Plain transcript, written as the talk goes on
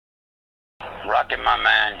Rocket, my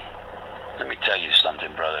man, let me tell you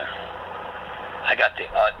something, brother. I got the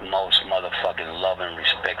utmost motherfucking love and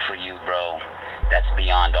respect for you, bro. That's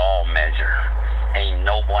beyond all measure. Ain't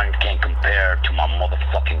no one can compare to my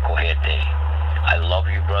motherfucking Cohete. I love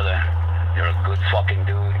you, brother. You're a good fucking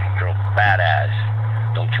dude. You're a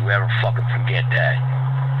badass. Don't you ever fucking forget that.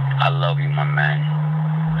 I love you, my man.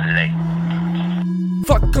 Late.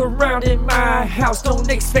 Fuck around in my house, don't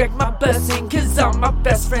expect my blessing, cause all my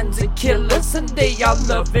best friends are killers and they all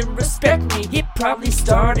love and respect me. It probably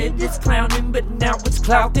started as clowning, but now it's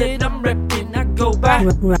clout that I'm reppin'. I go by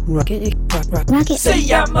Rocket.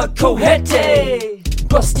 Say I'm a Cohete.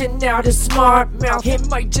 Bustin' out a smart mouth, it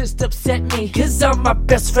might just upset me, cause all my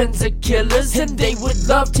best friends are killers and they would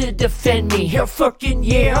love to defend me. Hell fucking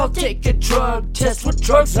yeah, I'll take a drug test. What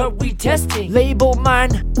drugs are we testing? Label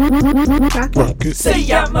mine Rocket.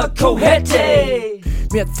 Say I'm a Cohete.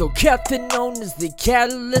 Methylcathinone is the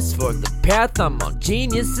catalyst for the path I'm on.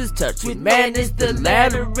 Geniuses touch with madness, the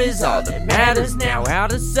latter is all that matters now.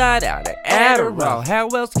 Out of sight, out of Adderall. How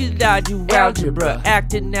else could I do algebra?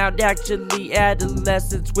 Acting out, actually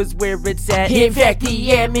adolescence was where it's at. In fact, the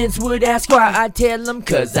admins would ask why I tell them,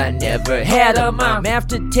 cause I never had a mom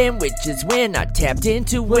after 10, which is when I tapped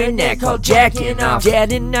into an act called jacking off.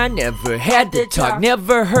 Dad and I never had to talk,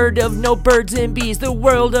 never heard of no birds and bees. The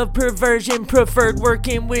world of perversion preferred working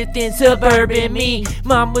within suburban me.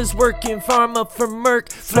 Mom was working pharma for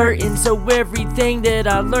Merck, flirting, so everything that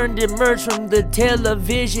I learned emerged from the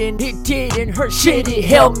television. It didn't hurt shit, it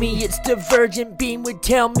helped me. Its divergent beam would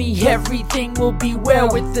tell me everything will be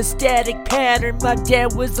well with the static pattern. My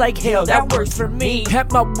dad was like, hell, that works for me.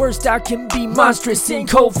 At my worst I can be monstrous and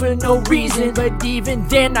cold for no reason, but even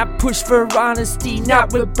then I push for honesty,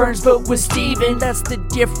 not with Burns but with Steven. That's the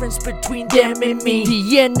difference between them and me.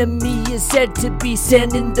 The enemy is said to be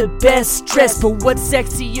sending the best stress, but what's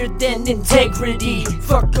sexier than integrity?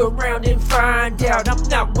 Fuck around and find out I'm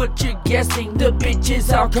not what you're guessing. The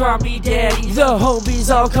bitches all call me daddy, the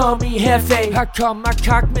homies all call me Hefe. I call my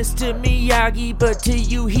cock Mr. Miyagi, but to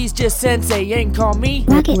you he's just sensei. Ain't call me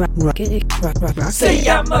Rocket. Say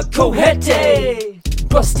I'm a Cohete.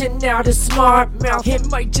 Bustin' out a smart mouth, it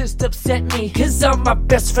might just upset me, cause all my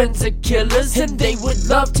best friends are killers and they would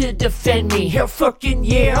love to defend me. Hell fucking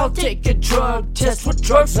yeah, I'll take a drug test. What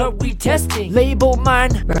drugs are we testing? Label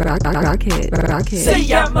mine Rocket.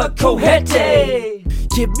 Say I'm a Cohete.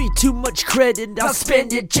 Give me too much credit, I'll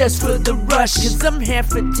spend it just for the rush, cause I'm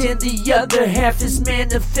half a 10, the other half is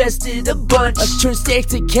manifested a bunch. I turn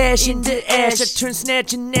stacks of cash into ash, I turn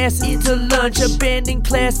snatching ass into lunch. Abandoned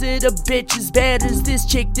class at a bitch as bad as this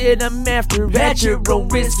chick that I'm after, at your own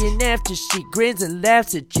risk. And after she grins and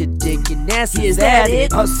laughs at your dick and ass, is that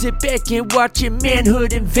it? I'll sit back and watch your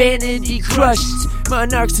manhood and vanity crushed.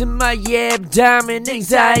 Monarchs in my abdomen,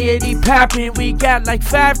 anxiety popping. We got like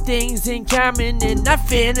 5 things in common and I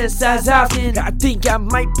fantasize often. I think I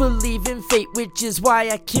might believe in fate, which is why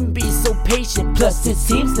I can be so patient. Plus it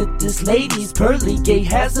seems that this lady's pearly gay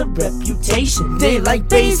has a reputation. They like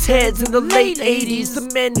bass heads in the late 80s, the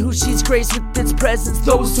men who she's graced with its presence,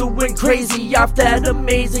 those who went crazy off that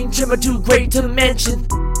amazing trimmer too great to mention.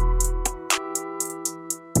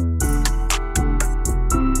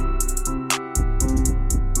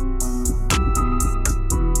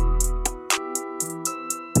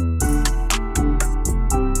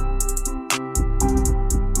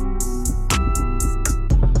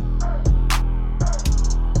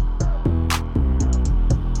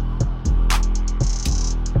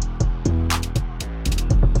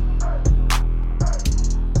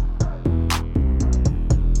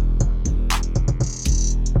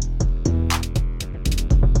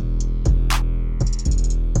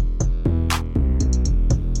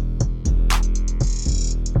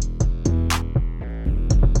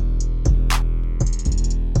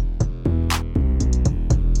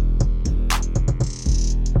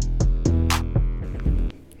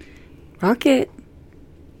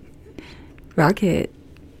 Rocket.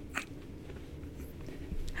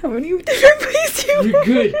 How many different ways do you You're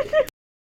good.